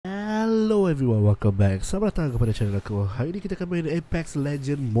everyone, welcome back. Selamat datang kepada channel aku. Hari ini kita akan main Apex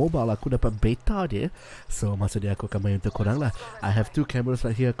Legend Mobile. Aku dapat beta dia, so masa dia aku akan main untuk korang lah. I have two cameras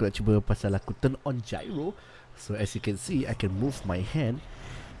right here. Aku nak cuba pasal aku turn on gyro. So as you can see, I can move my hand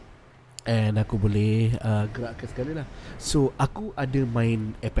and aku boleh gerakkan sekali lah. So aku ada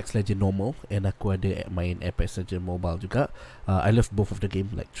main Apex Legend normal and aku ada main Apex Legend Mobile juga. I love both of the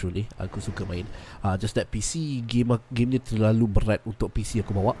game, like truly aku suka main. Just that PC game ni terlalu berat untuk PC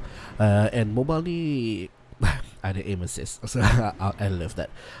aku bawa, and mobile ni ada aim assist, so I love that.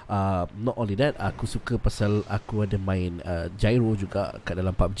 Not only that, aku suka pasal aku ada main gyro juga kat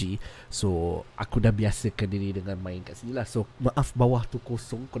dalam PUBG. So aku dah biasakan diri dengan main kat sini lah. So maaf bawah tu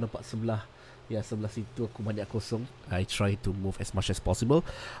kosong, kau nampak sebelah, ya sebelah situ aku banyak kosong. I try to move as much as possible,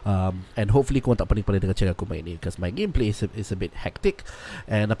 and hopefully korang tak panik-panik dengan cara aku main ni, because my gameplay is a bit hectic.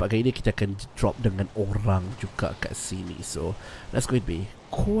 And nampak kali ni kita akan drop dengan orang juga kat sini, so that's going to be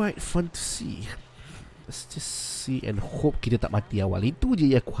quite fun to see. Let's just see and hope kita tak mati awal. Itu je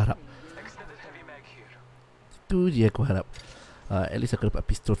yang aku harap. Itu je aku harap. At least aku dapat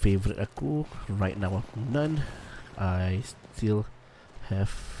pistol favorite aku. Right now none. I still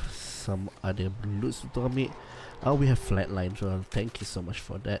have some other bullets untuk ambil. We have flatline, so thank you so much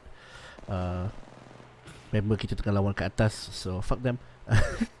for that. Member kita tengah lawan kat atas, so fuck them.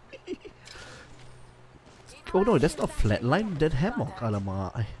 Oh no, that's not flatline, that hammock.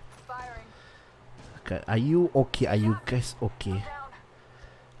 Alamak. Are you okay? Are you guys okay?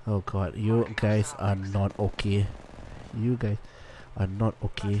 Oh god, you guys are not okay. You guys are not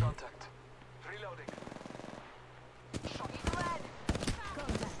okay.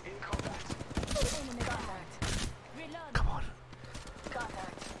 Come on.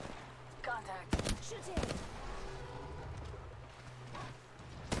 God damn it.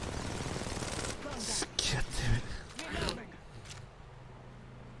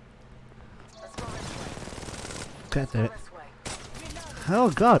 God damn it.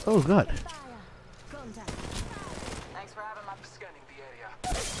 Oh god, oh god.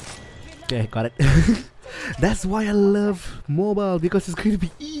 Okay, got it. That's why I love mobile, because it's going to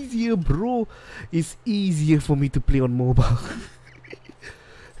be easier, bro. It's easier for me to play on mobile.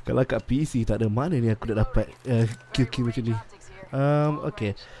 Kalau kat PC tak ada mana ni aku dah dapat kill macam ni.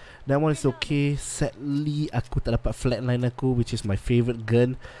 Okay, that one is okay. Sadly aku tak dapat flatline aku, which is my favorite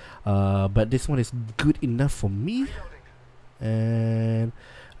gun. But this one is good enough for me. And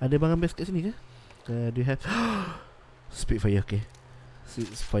ada barang best kat sini ke? Do you have Spitfire? Okay,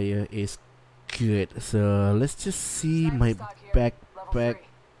 Spitfire is good. So let's just see my backpack.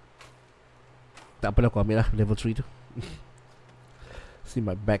 Tak apalah, aku ambil lah level 3 tu. See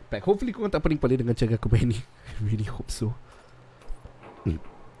my backpack. Hopefully korang tak paling-paling dengan cara aku main ni. I really hope so.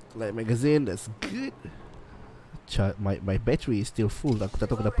 Light magazine, that's good. My battery is still full. Aku tak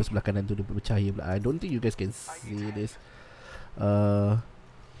tahu kenapa sebelah kanan tu dia bercahaya pula. I don't think you guys can see this.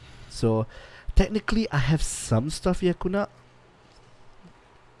 So technically I have some stuff yang aku nak.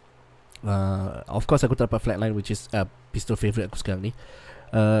 Of course aku tak dapat flatline, which is pistol favorite aku sekarang ni.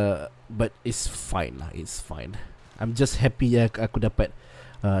 But it's fine lah, it's fine. I'm just happy yang aku dapat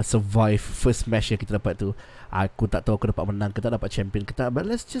survive first match yang kita dapat tu. Aku tak tahu aku dapat menang ke tak, dapat champion ke tak, but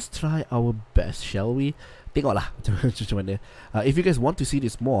let's just try our best, shall we? Tengoklah macam mana. If you guys want to see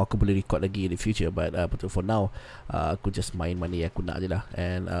this more, aku boleh record lagi in the future, but for now aku just main mana yang aku nak je lah.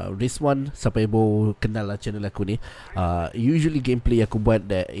 And this one, siapa yang baru kenal lah channel aku ni, usually gameplay aku buat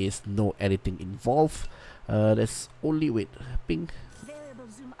there is no editing involved. There's only, wait, ping.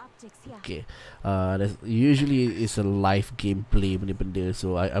 Okay, that's usually is a live gameplay benda-benda.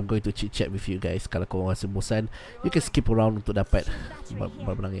 So I'm going to chit chat with you guys. Kalau korang rasa bosan, you can skip around untuk dapat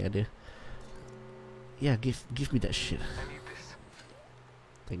barang yang ada. Yeah, give me that shit.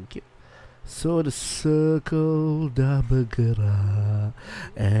 Thank you. So the circle dah bergerak,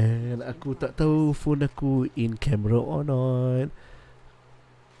 and aku tak tahu phone aku in camera or not.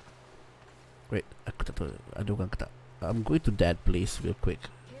 Wait, aku tak tahu ada orang ke tak. I'm going to that place real quick.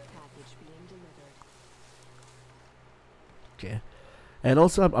 Okay. And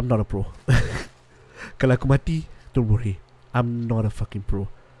also I'm not a pro. Kalau aku mati, don't worry, I'm not a fucking pro.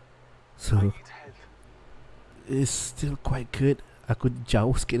 So it's still quite good. Aku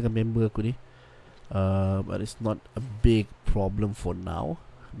jauh sikit dengan member aku ni, but it's not a big problem for now.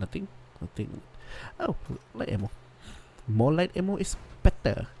 Nothing. Oh, light ammo. More light ammo is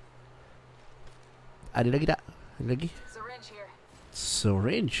better. Ada lagi tak? Ada lagi?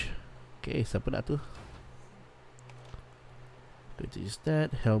 Syringe. Okay, siapa nak tu? Going to use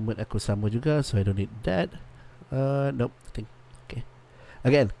that. Helmet aku sama juga, so I don't need that. Nope, nothing. Okay.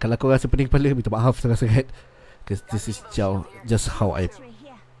 Again, kalau kau rasa pening kepala, minta maaf sangat-sangat, because this is just how I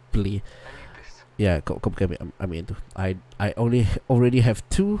play. Yeah, kau bukan ambil tu. I already have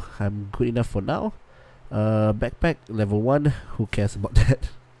 2. I'm good enough for now. Backpack level 1. Who cares about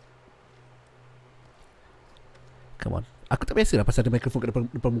that? Come on. Aku tak biasa lah pasal ada mikrofon kat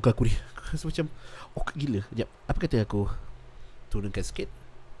depan muka aku ni. Aku rasa macam awkward gila. Sekejap. Apa kata aku turunkan sikit?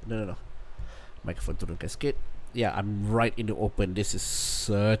 No. Mikrofon turunkan sikit. Yeah, I'm right in the open. This is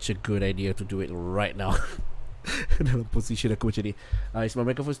such a good idea to do it right now. Dalam position aku macam ni. Is my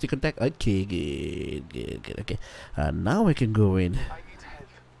microphone still contact? Okay, good. Okay. Now I can go in.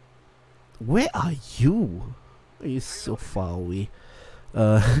 Where are you? You're so far away.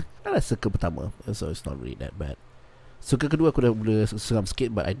 That's circle pertama, so it's not really that bad. Circle kedua aku dah mula seram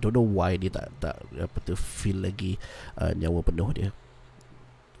sikit, but I don't know why dia tak apa tu feel lagi nyawa penuh dia.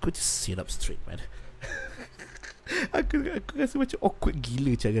 Aku just sit up straight, man. aku rasa macam awkward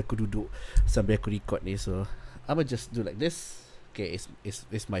gila cara aku duduk sambil aku record ni, so I'ma just do like this. Okay, is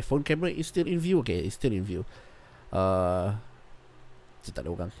my phone camera is still in view? Okay, it's still in view. Tak ada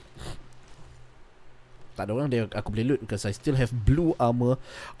orang. Tak ada orang dia aku boleh loot because I still have blue armor.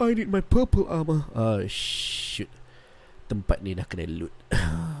 I need my purple armor. Shoot. Tempat ni dah kena loot.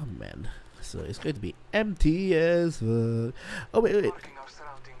 Man. So it's going to be empty as well. Oh wait.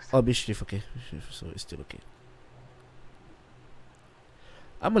 Oh, mischief, okay. So it's still okay.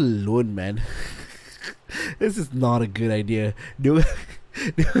 I'm alone, man. This is not a good idea. Dia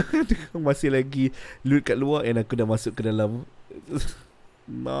masih lagi loot kat luar and aku dah masuk ke dalam.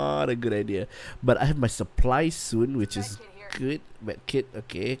 Not a good idea. But I have my supply soon, which is good. Medkit,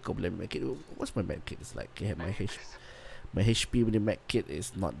 okay. Kau boleh medkit. What's my medkit? It's like my HP with the medkit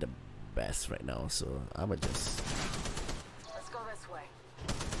is not the best right now, so I'ma just. Let's go this way.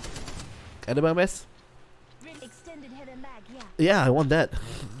 Ada bang best? Yeah, I want that.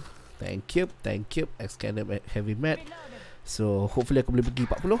 Thank you. Extended heavy mat. So hopefully aku boleh pergi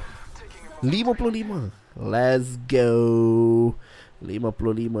 40. 55. Let's go.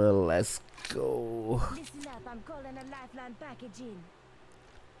 55. Let's go.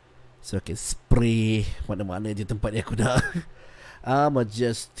 So I can spray mana-mana je tempat yang aku nak. I'ma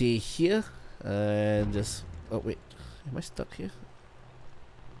just stay here and just. Oh wait, am I stuck here?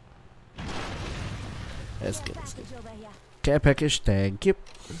 Let's get. Care package, thank you.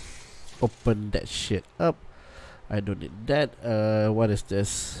 Open that shit up. I don't need that. What is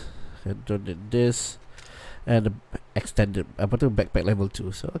this? I don't need this. And extended apa tu backpack level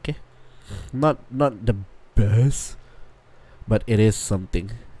 2. So okay. Not the best, but it is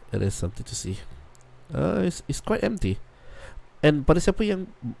something. It is something to see. It's quite empty. And pada siapa yang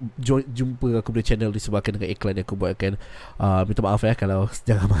jumpa aku punya channel disebabkan dengan iklan yang aku buatkan, minta maaf ya kalau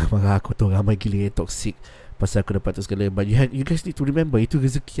jangan marah-marah, aku tu ramai gila yang toxic pasal aku dapat tu segala. But you guys need to remember, itu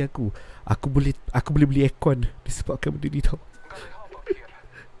rezeki aku. Aku boleh beli aircon disebabkan benda ni tau.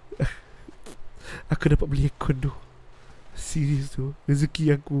 Aku dapat beli aircon tu. Serius tu,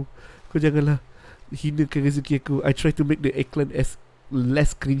 rezeki aku. Kau janganlah hinakan rezeki aku. I try to make the iklan as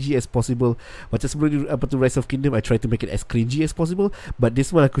less cringy as possible. Macam sebelum apa tu Rise of Kingdom, I try to make it as cringy as possible. But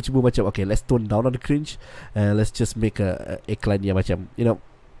this one aku cuba macam okay, let's tone down on the cringe and let's just make a iklan yang macam, you know,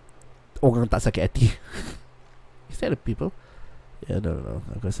 orang tak sakit hati. Is that the people? Yeah, no.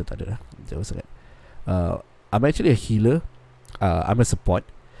 Aku rasa tak ada lah. Jauh sangat. I'm actually a healer. I'm a support.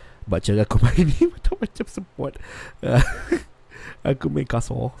 But cara aku main ni macam support. Aku main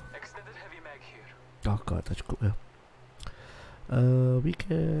kasar. Oh god, tak cukup lah. We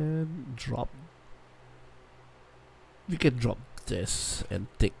can drop this and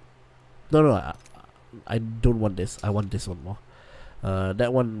take. No, I don't want this. I want this one more.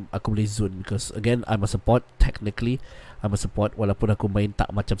 That one aku boleh zone because again I'm a support. Technically I'm a support, walaupun aku main tak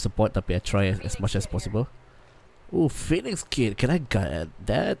macam support, tapi I try as much as possible. Oh, Phoenix Kid, can I get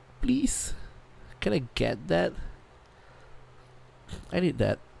that please? Can I get that? I need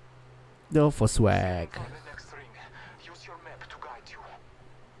that. No, for swag.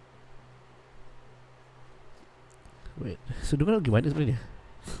 Wait, so diorang nak pergi mana sebenarnya?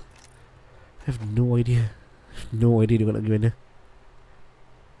 I have no idea. Diorang nak pergi mana.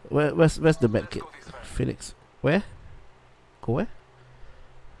 Where's the medkit? Phoenix. Where? Go where?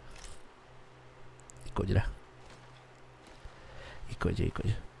 Ikut je lah. Ikut je.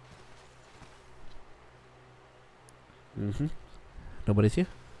 Nobody's here.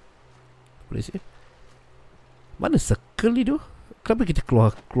 Mana circle ni tu? Kenapa kita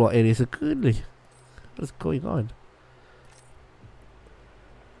keluar area circle ni? What's going on?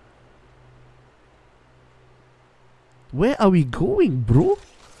 Where are we going, bro?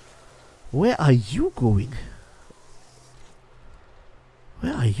 Where are you going?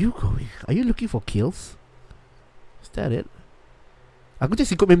 Are you looking for kills? Is that it? Aku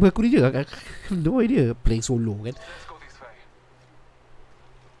just ikut member aku ni je. I have no idea. Playing solo kan.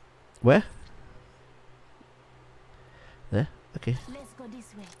 Where? There? Okay.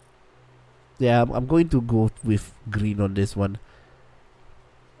 Yeah, I'm going to go with green on this one.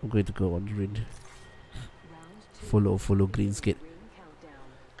 I'm going to go on green. Follow green sikit.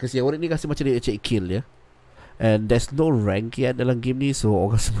 Kasi yang orang ni rasa macam dia check kill ya. And there's no rank yet dalam game ni, so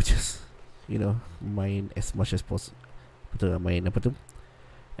orang semua just, you know, main as much as possible. Betul lah, main apa tu?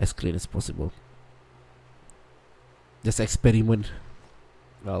 As clean as possible. Just experiment.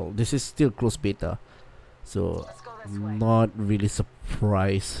 Well, this is still close beta, so not really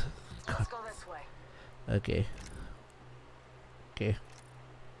surprised. Okay. Okay.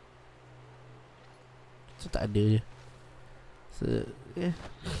 So tak ada je. So yeah.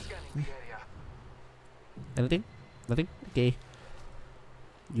 Anything? Nothing? Okay.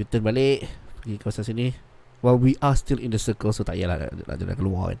 You turn balik, pergi kawasan sini. Well, we are still in the circle, so tak payahlah nak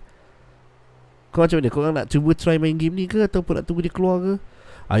keluar kan. Kau macam mana? Korang nak cuba try main game ni ke, ataupun nak tunggu dia keluar ke?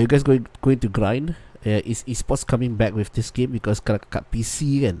 Are you guys going to grind? Is esports coming back with this game? Because kalau kat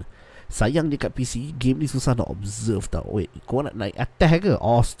PC kan, sayang dia kat PC, game ni susah nak observe tau. Wait, kau nak naik attack ke?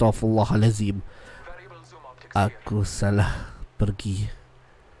 Astaghfirullahalazim. Aku salah pergi.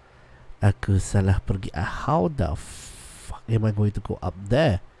 How the fuck am I going to go up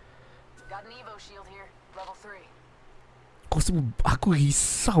there? Kau semua, aku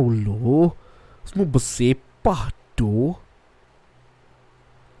risau loh. Semua bersepah tu.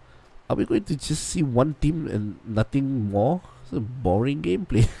 Are we going to just see one team and nothing more? It's a boring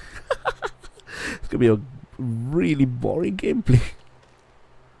gameplay. It's gonna be a really boring gameplay.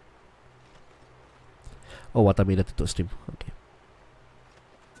 Oh, Watami dah tutup stream. Okay.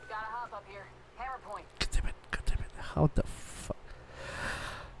 God damn it. How the fuck?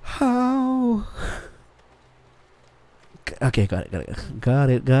 How? Okay, got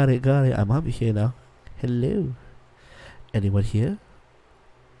it. I'm up here now. Hello. Anyone here?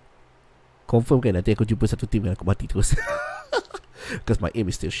 Confirm kan nanti aku jumpa satu team yang aku mati terus. Because my aim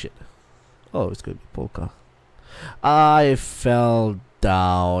is still shit. Oh, it's gonna be Polka. I fell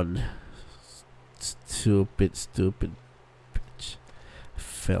down. Stupid bitch.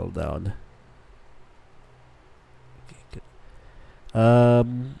 Fell down. Okay, good.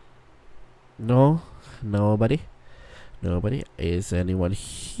 No, nobody. Is anyone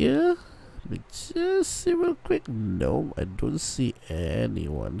here? Let me just see real quick. No, I don't see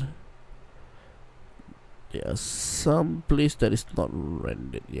anyone. There's some place that is not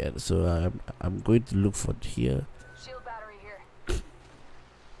rendered yet, so I'm going to look for here. Shield battery here.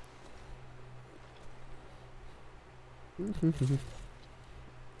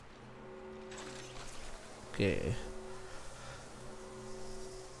 Okay.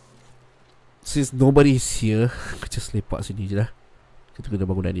 Since nobody is here, aku just lepak sini je lah. Kita kena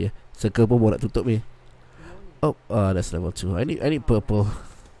bangunan dia. Circle pun mau nak tutup ni. Oh, that's level 2. I need purple.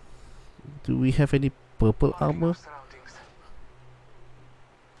 Do we have any purple armor?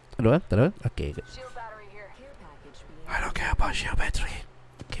 Tak ada? Okay, good. I don't care about shield battery.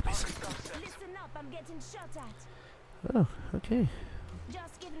 Give me some. Oh, okay.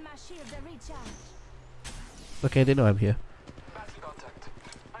 Okay, they know I'm here.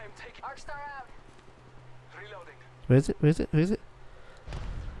 Where is it?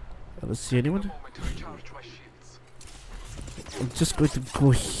 I don't see anyone. I'm just going to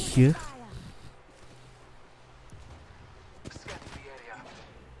go here.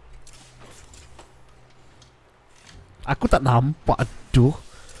 Aku tak nampak tu.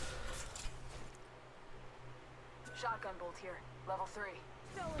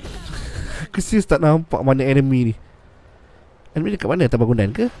 Aku serius tak nampak mana enemy ni. Enemy dekat mana? Atas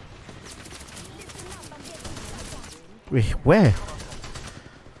bangunan ke? Wait, where?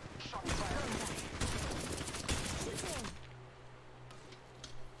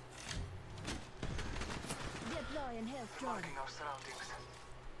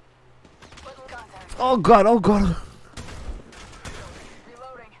 Oh god.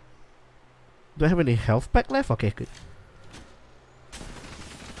 Do I have any health pack left? Okay, good.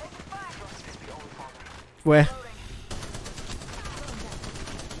 Where?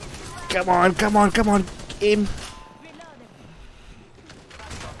 Come on. In.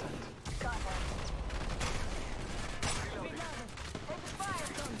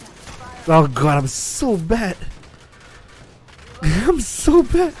 Oh god, I'm so bad. I'm so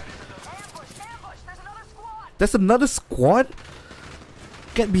bad. There's another squad?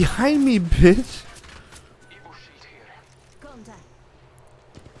 Get behind me, bitch.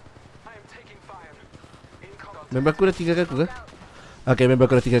 Member aku dah tinggalkan aku ke? Okay, member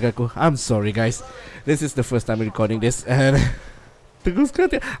aku dah tinggalkan aku. I'm sorry guys. This is the first time I'm recording this and Teruskan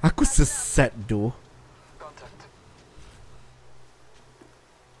hati. Aku sesat doh.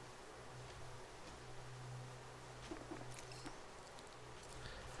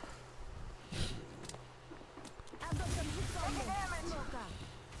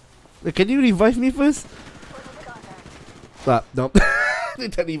 Can you revive me first? Nope.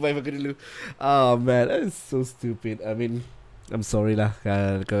 Dia tak revive aku dulu. Oh man, that is so stupid. I mean, I'm sorry lah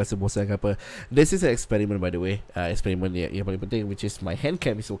kau rasa bosan ke apa. This is an experiment by the way. Experiment yang paling penting, which is my hand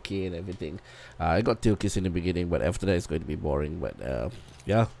cam is okay and everything. I got 2 kills in the beginning, but after that it's going to be boring. But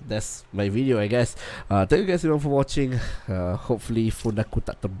yeah, that's my video I guess. Thank you guys everyone for watching. Hopefully phone aku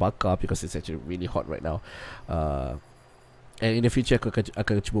tak terbakar because it's actually really hot right now. And in the future aku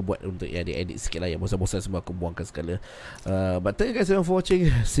akan cuba buat untuk edit sikit lah. Yang bosan-bosan semua aku buangkan segala. But thank you guys everyone for watching.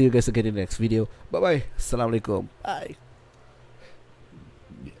 See you guys again in the next video. Bye bye. Assalamualaikum. Bye.